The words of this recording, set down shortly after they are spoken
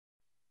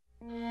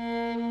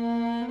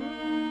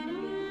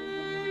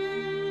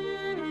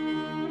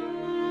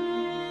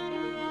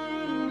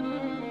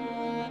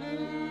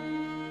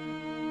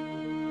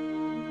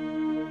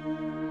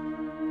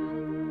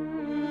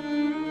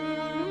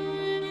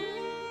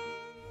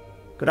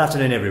Good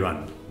afternoon,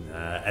 everyone.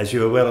 As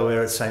you are well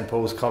aware, at St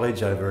Paul's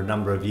College, over a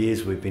number of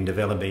years we've been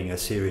developing a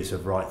series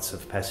of rites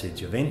of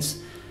passage events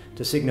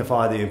to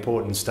signify the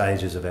important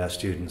stages of our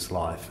students'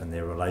 life and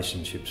their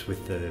relationships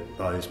with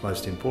those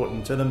most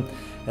important to them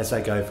as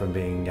they go from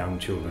being young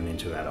children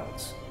into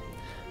adults.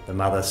 The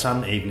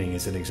Mother-Son Evening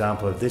is an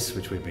example of this,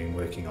 which we've been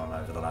working on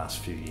over the last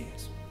few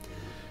years.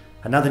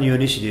 Another new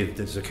initiative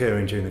that's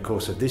occurring during the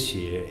course of this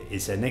year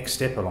is a next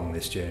step along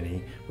this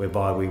journey,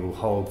 whereby we will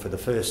hold for the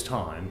first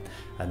time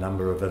a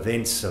number of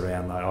events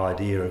around the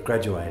idea of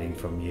graduating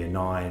from Year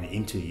 9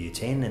 into Year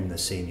 10 in the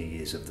senior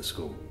years of the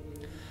school.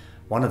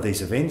 One of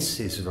these events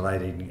is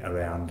relating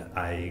around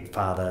a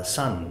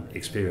father-son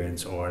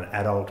experience, or an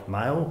adult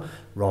male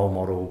role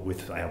model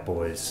with our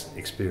boys'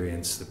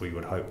 experience that we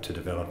would hope to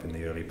develop in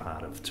the early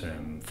part of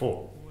Term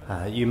 4.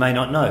 You may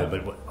not know,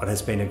 but what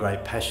has been a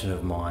great passion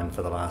of mine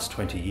for the last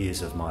 20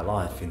 years of my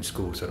life in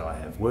schools that I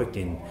have worked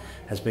in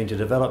has been to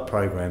develop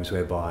programs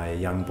whereby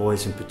young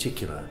boys in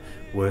particular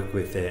work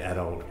with their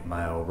adult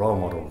male role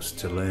models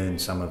to learn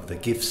some of the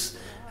gifts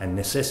and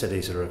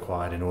necessities that are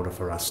required in order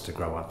for us to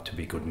grow up to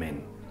be good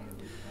men.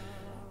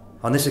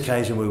 On this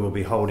occasion, we will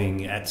be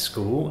holding at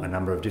school a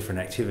number of different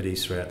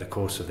activities throughout the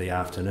course of the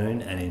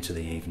afternoon and into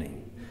the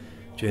evening.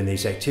 During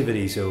these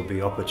activities, there will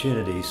be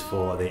opportunities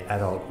for the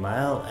adult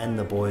male and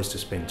the boys to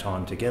spend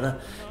time together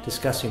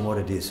discussing what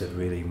it is that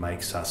really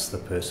makes us the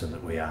person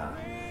that we are.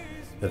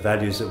 The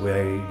values that we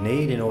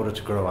need in order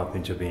to grow up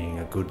into being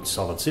a good,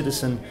 solid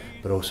citizen,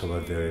 but also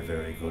a very,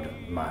 very good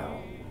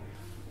male.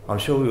 I'm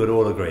sure we would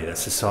all agree that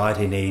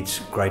society needs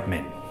great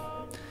men.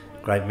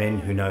 Great men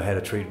who know how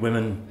to treat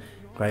women,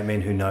 great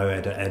men who know how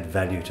to add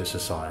value to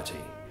society.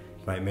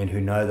 Great men who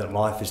know that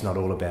life is not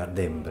all about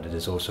them, but it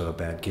is also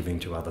about giving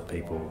to other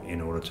people in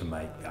order to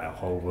make our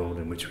whole world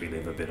in which we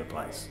live a better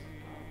place.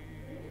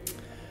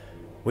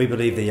 We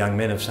believe the young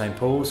men of St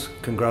Paul's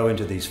can grow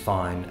into these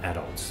fine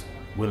adults,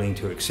 willing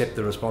to accept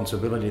the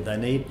responsibility they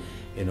need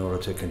in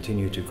order to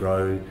continue to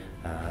grow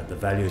the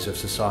values of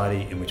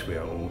society in which we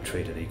are all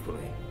treated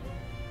equally.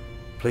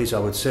 Please, I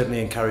would certainly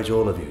encourage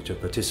all of you to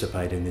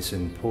participate in this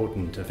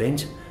important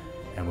event.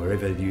 And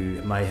wherever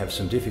you may have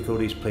some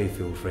difficulties, please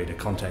feel free to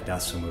contact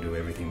us and we'll do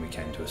everything we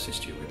can to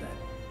assist you with that.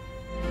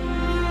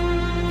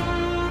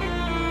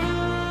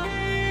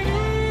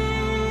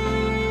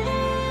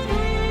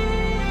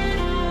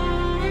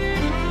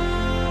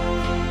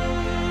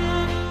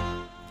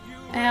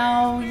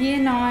 Our Year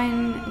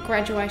 9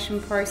 graduation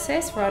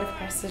process, rite of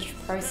passage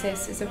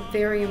process, is a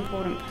very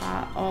important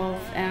part of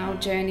our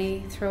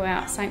journey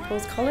throughout St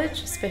Paul's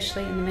College,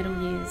 especially in the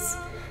middle years.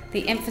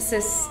 The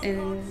emphasis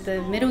in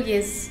the middle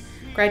years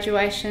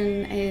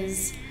graduation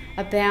is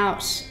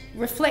about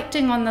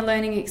reflecting on the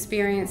learning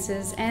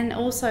experiences and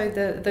also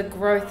the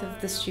growth of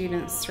the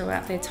students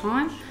throughout their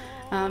time,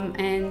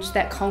 and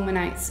that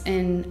culminates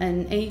in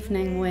an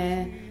evening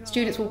where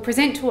students will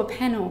present to a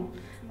panel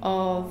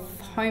of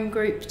home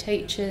group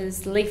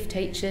teachers, LEAF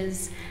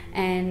teachers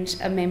and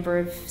a member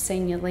of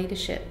senior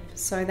leadership.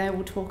 So they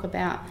will talk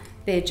about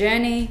their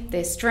journey,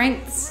 their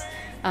strengths,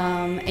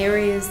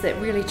 areas that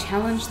really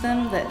challenged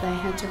them, that they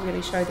had to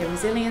really show their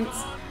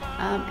resilience,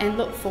 and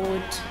look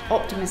forward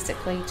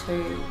optimistically to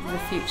the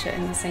future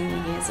in the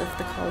senior years of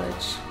the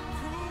college.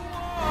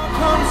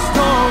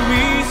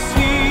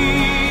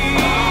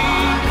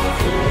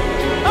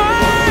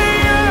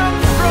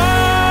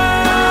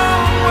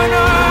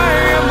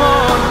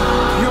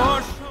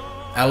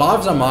 Our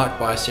lives are marked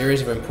by a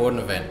series of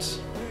important events.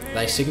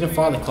 They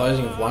signify the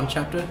closing of one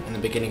chapter and the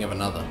beginning of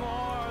another.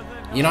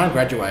 Year 9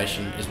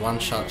 graduation is one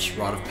such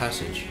rite of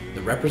passage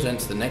that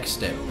represents the next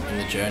step in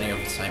the journey of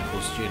the St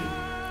Paul's student.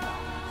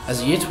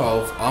 As a Year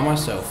 12, I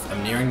myself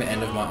am nearing the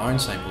end of my own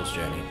St Paul's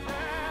journey,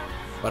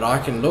 but I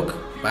can look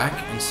back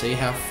and see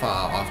how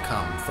far I've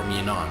come from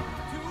Year 9.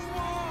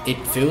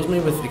 It fills me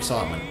with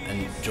excitement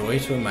and joy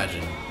to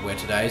imagine where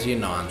today's Year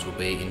 9s will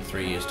be in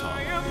 3 years'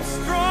 time. I am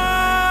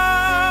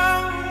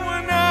strong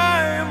when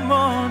I am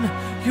on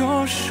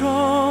your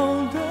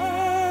shoulder.